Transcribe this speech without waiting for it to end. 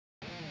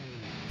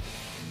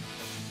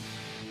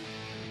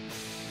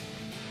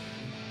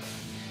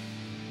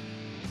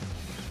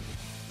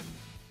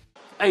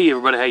Hey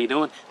everybody, how you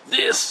doing?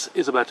 This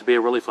is about to be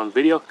a really fun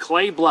video,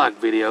 clay block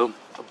video.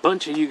 A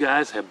bunch of you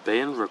guys have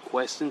been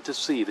requesting to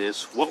see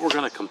this. What we're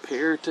going to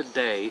compare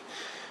today,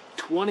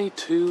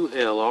 22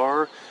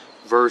 LR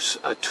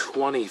versus a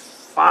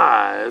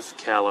 25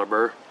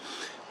 caliber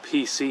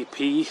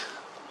PCP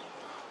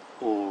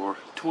or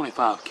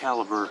 25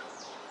 caliber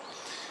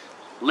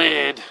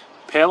lead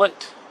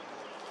pellet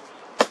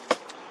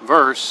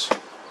versus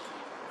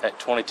that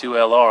 22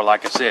 LR.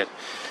 Like I said,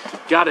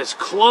 got as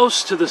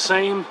close to the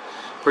same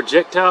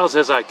projectiles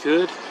as I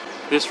could.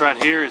 This right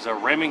here is a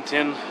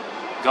Remington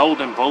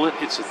golden bullet.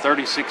 It's a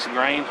 36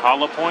 grain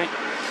hollow point.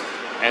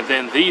 And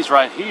then these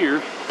right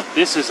here,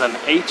 this is an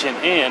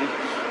H&N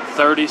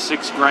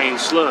 36 grain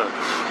slug.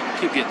 I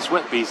keep getting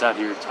sweat beads out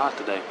here, it's hot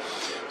today.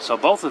 So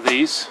both of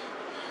these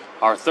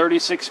are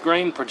 36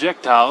 grain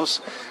projectiles.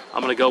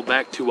 I'm going to go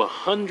back to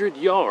 100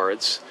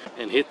 yards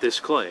and hit this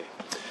clay.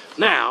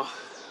 Now,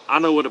 I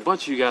know what a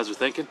bunch of you guys are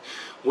thinking.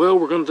 Well,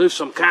 we're going to do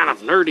some kind of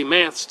nerdy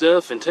math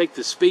stuff and take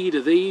the speed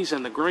of these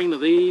and the grain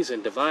of these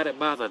and divide it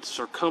by the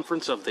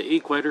circumference of the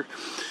equator.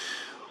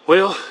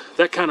 Well,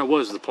 that kind of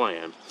was the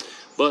plan.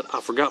 But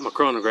I forgot my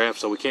chronograph,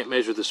 so we can't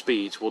measure the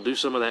speeds. We'll do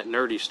some of that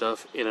nerdy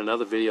stuff in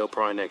another video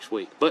probably next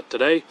week. But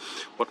today,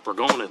 what we're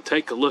going to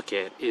take a look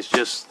at is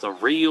just the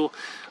real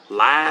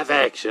live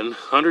action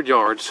 100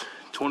 yards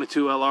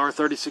 22 LR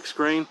 36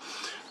 grain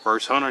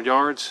versus 100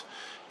 yards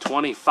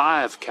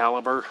 25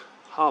 caliber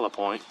hollow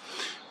point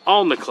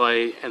on the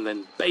clay, and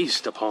then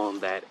based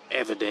upon that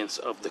evidence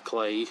of the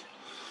clay,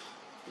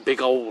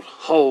 big old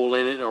hole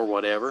in it or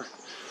whatever,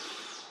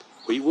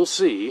 we will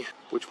see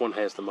which one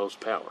has the most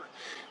power.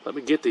 Let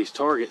me get these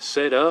targets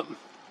set up.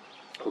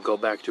 We'll go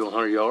back to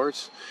 100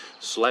 yards,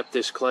 slap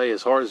this clay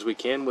as hard as we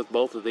can with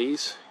both of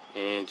these,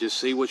 and just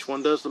see which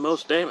one does the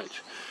most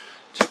damage.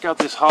 Check out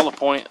this hollow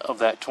point of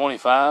that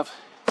 25.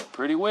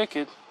 Pretty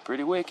wicked,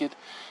 pretty wicked.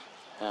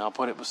 And I'll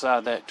put it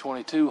beside that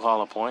 22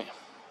 hollow point.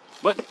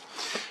 But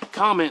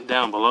comment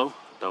down below,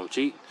 don't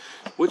cheat,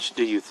 which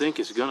do you think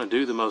is going to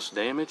do the most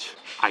damage?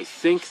 I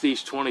think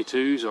these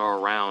 22s are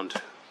around,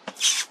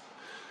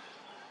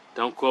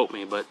 don't quote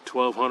me, but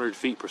 1,200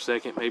 feet per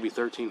second, maybe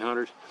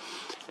 1,300.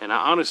 And I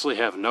honestly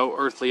have no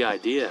earthly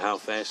idea how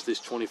fast this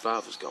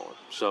 25 is going.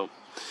 So,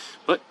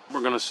 but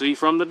we're going to see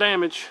from the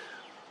damage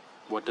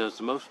what does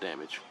the most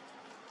damage.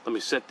 Let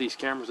me set these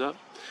cameras up,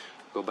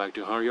 go back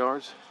to 100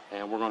 yards,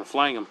 and we're going to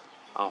flang them.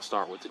 I'll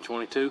start with the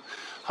 22.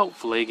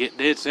 Hopefully get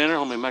dead center.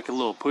 Let me make a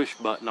little push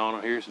button on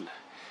it here and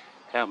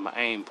have my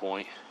aim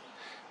point.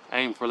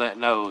 Aim for that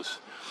nose.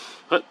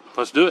 But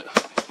let's do it.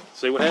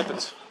 See what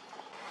happens.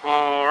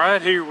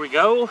 Alright, here we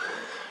go.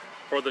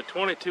 For the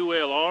 22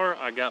 LR,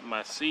 I got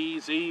my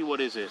CZ, what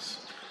is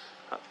this?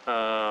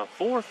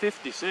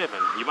 457.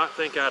 You might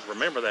think I'd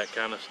remember that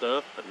kind of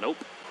stuff, but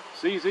nope.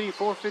 CZ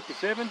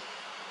 457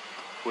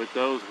 with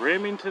those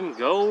Remington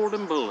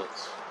golden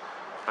bullets.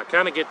 I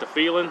kind of get the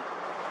feeling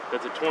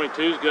that the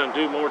 22 is going to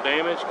do more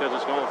damage because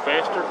it's going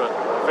faster, but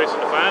we're fixing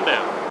to find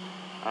out.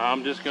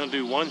 I'm just going to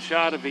do one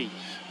shot of each.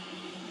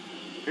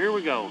 Here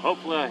we go.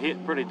 Hopefully I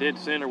hit pretty dead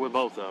center with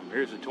both of them.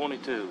 Here's the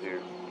 22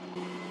 here.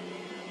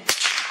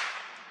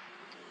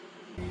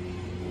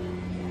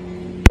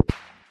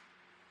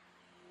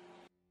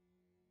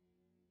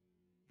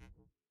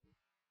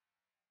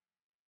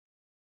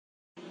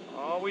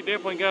 Oh, we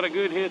definitely got a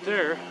good hit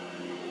there.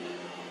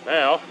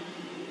 Now,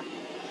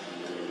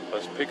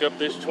 let's pick up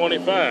this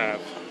 25.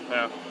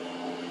 Now,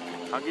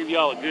 I'll give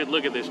y'all a good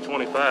look at this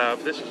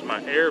 25. This is my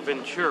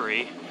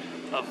venturi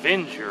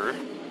Avenger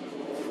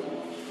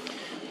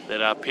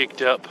that I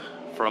picked up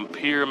from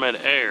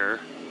Pyramyd Air.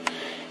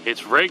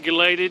 It's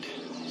regulated,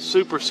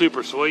 super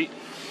sweet.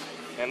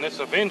 And this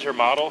Avenger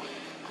model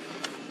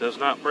does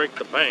not break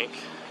the bank.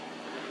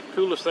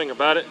 Coolest thing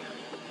about it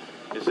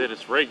is that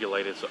it's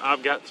regulated. So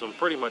I've got some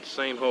pretty much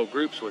same hole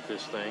groups with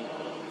this thing.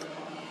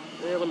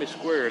 Yeah, let me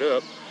square it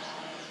up.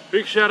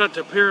 Big shout out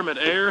to Pyramyd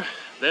Air.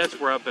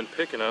 That's where I've been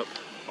picking up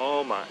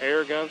all my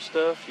air gun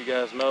stuff. You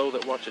guys know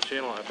that watch the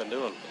channel, I've been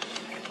doing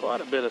quite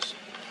a bit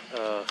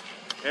of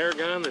air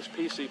gun, this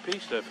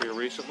PCP stuff here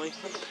recently.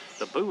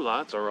 The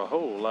Bullets are a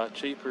whole lot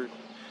cheaper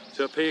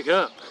to pick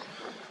up,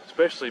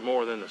 especially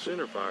more than the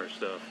centerfire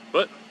stuff.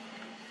 But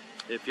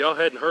if y'all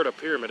hadn't heard of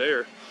Pyramyd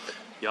Air,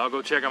 y'all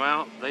go check them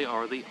out. They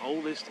are the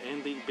oldest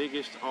and the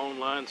biggest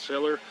online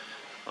seller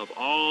of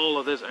all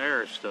of this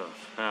air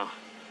stuff. Now,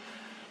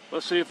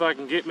 let's see if I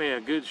can get me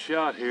a good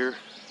shot here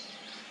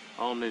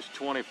on this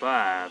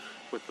 25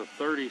 with the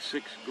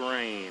 36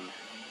 grain.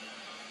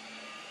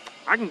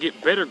 I can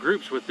get better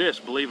groups with this,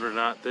 believe it or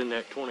not, than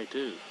that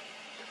 22.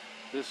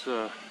 This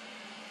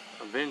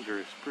Avenger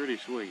is pretty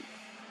sweet.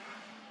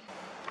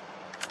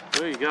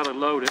 Well, you gotta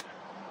load it.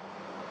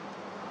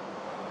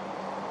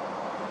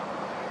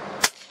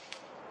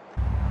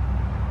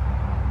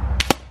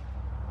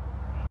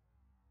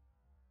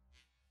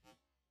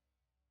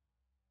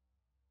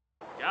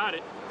 Got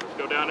it. Let's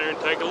go down there and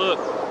take a look.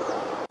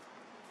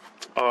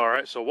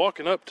 Alright, so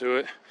walking up to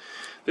it,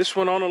 this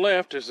one on the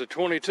left is the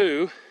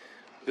 22,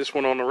 this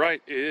one on the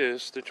right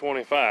is the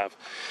 25.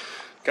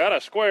 Got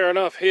a square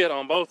enough hit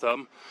on both of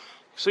them.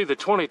 See, the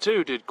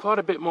 22 did quite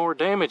a bit more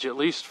damage, at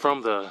least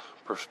from the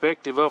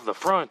perspective of the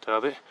front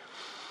of it.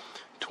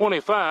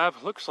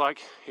 25 looks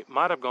like it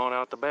might have gone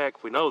out the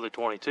back. We know the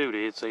 22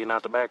 did, see,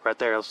 not the back right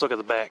there. Let's look at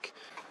the back.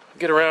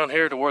 Get around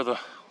here to where the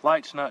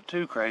light's not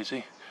too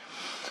crazy.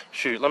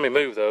 Shoot, let me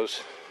move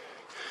those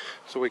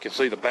so we can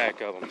see the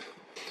back of them.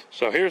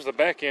 So here's the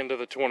back end of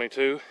the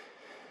 22,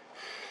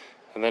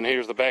 and then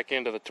here's the back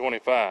end of the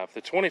 25.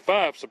 The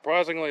 25,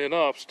 surprisingly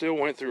enough, still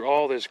went through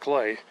all this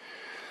clay.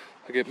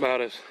 I get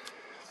about as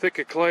thick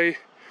a clay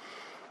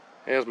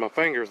as my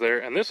fingers there,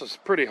 and this is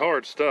pretty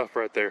hard stuff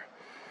right there.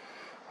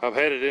 I've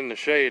had it in the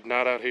shade,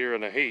 not out here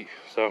in the heat.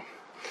 So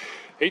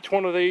each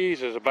one of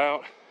these is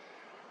about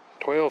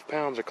 12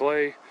 pounds of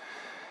clay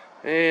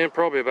and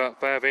probably about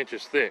 5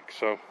 inches thick.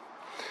 So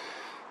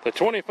the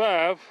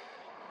 25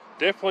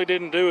 definitely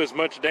didn't do as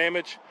much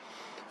damage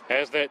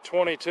as that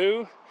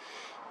 22,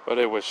 but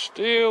it was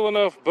still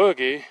enough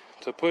boogie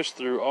to push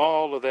through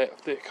all of that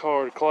thick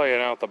hard clay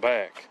and out the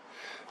back.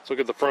 Let's look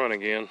at the front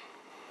again.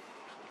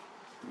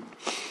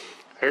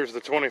 Here's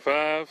the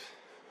 25,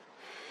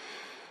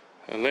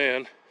 and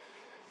then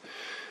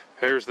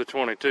here's the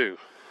 22.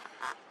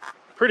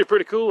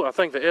 Pretty cool. I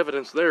think the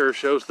evidence there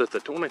shows that the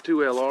 22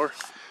 LR,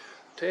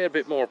 a tad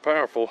bit more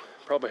powerful,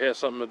 probably has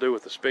something to do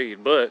with the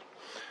speed. But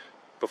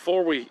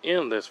before we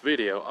end this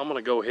video, I'm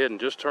going to go ahead and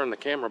just turn the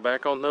camera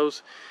back on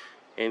those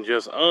and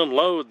just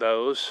unload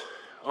those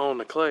on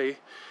the clay,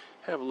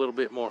 have a little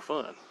bit more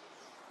fun.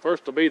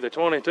 First will be the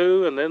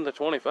 22 and then the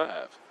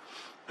 25.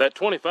 That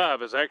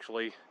 25 is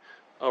actually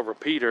a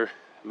repeater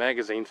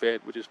magazine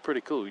fed, which is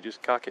pretty cool. You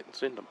just cock it and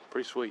send them.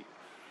 Pretty sweet.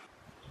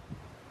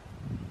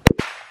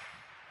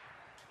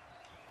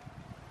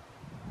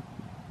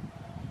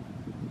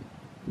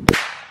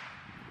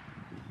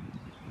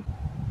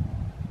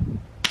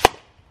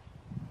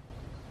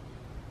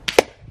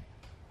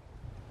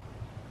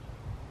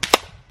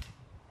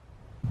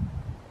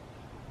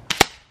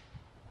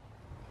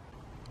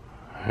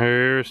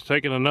 Here's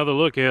taking another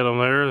look at them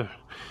there. I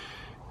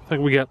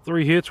think we got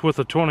 3 hits with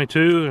the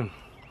 22 and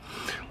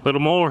a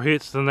little more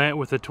hits than that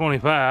with the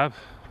 25.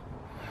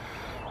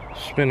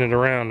 Spin it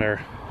around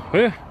there.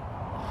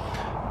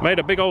 Well, made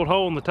a big old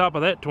hole in the top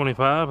of that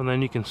 25, and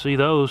then you can see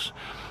those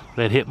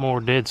that hit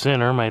more dead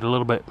center, made a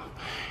little bit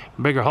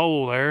bigger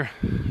hole there.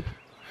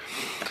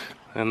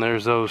 And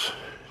there's those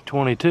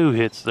 22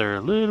 hits there,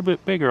 a little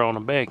bit bigger on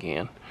the back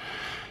end.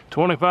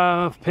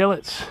 25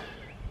 pellets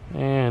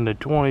and a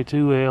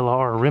 22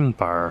 LR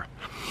rimfire.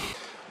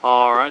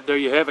 All right, there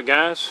you have it,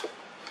 guys.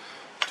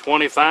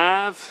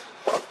 25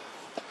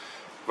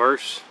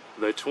 versus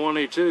the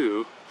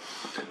 22.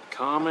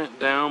 Comment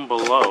down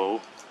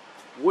below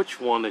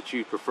which one that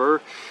you prefer.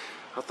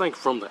 I think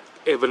from the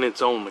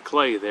evidence on the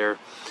clay there,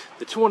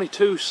 the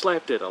 22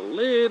 slapped it a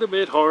little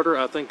bit harder.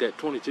 I think that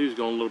 22 is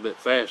going a little bit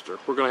faster.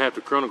 We're going to have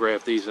to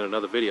chronograph these in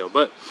another video.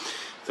 But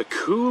the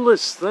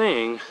coolest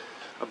thing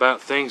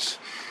about things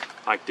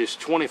like this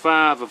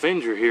 25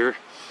 Avenger here,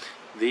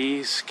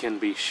 these can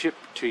be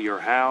shipped to your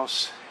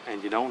house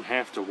and you don't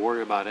have to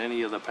worry about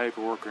any of the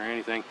paperwork or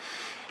anything.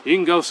 You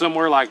can go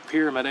somewhere like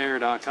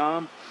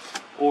pyramyd.com,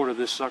 order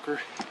this sucker,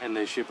 and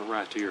they ship it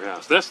right to your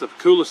house. That's the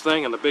coolest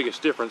thing and the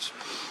biggest difference.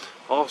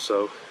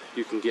 Also,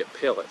 you can get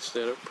pellets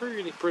that are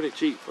pretty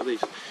cheap for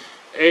these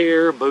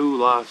air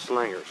boo-la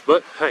slingers.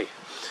 But hey,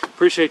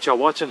 appreciate y'all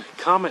watching.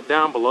 Comment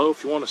down below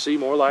if you want to see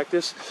more like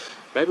this.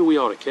 Maybe we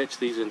ought to catch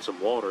these in some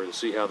water and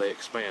see how they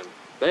expand.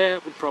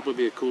 That would probably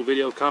be a cool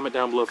video. Comment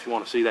down below if you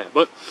want to see that.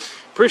 But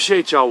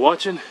appreciate y'all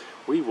watching.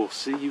 We will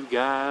see you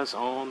guys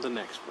on the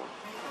next one.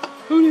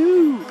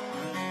 Whootee-hoo!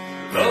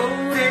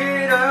 Load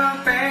it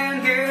up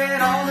and get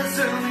it on as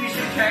soon as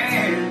you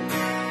can.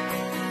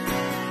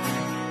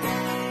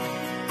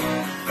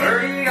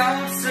 30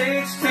 on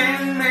 6,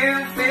 10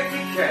 mil, 50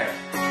 cap.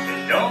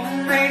 It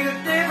don't make a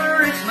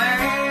difference,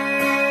 man.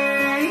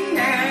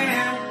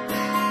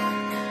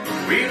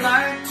 We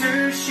like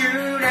to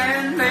shoot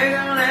and make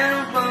a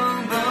little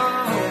boom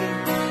boom.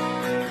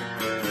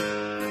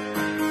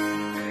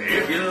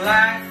 If you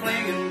like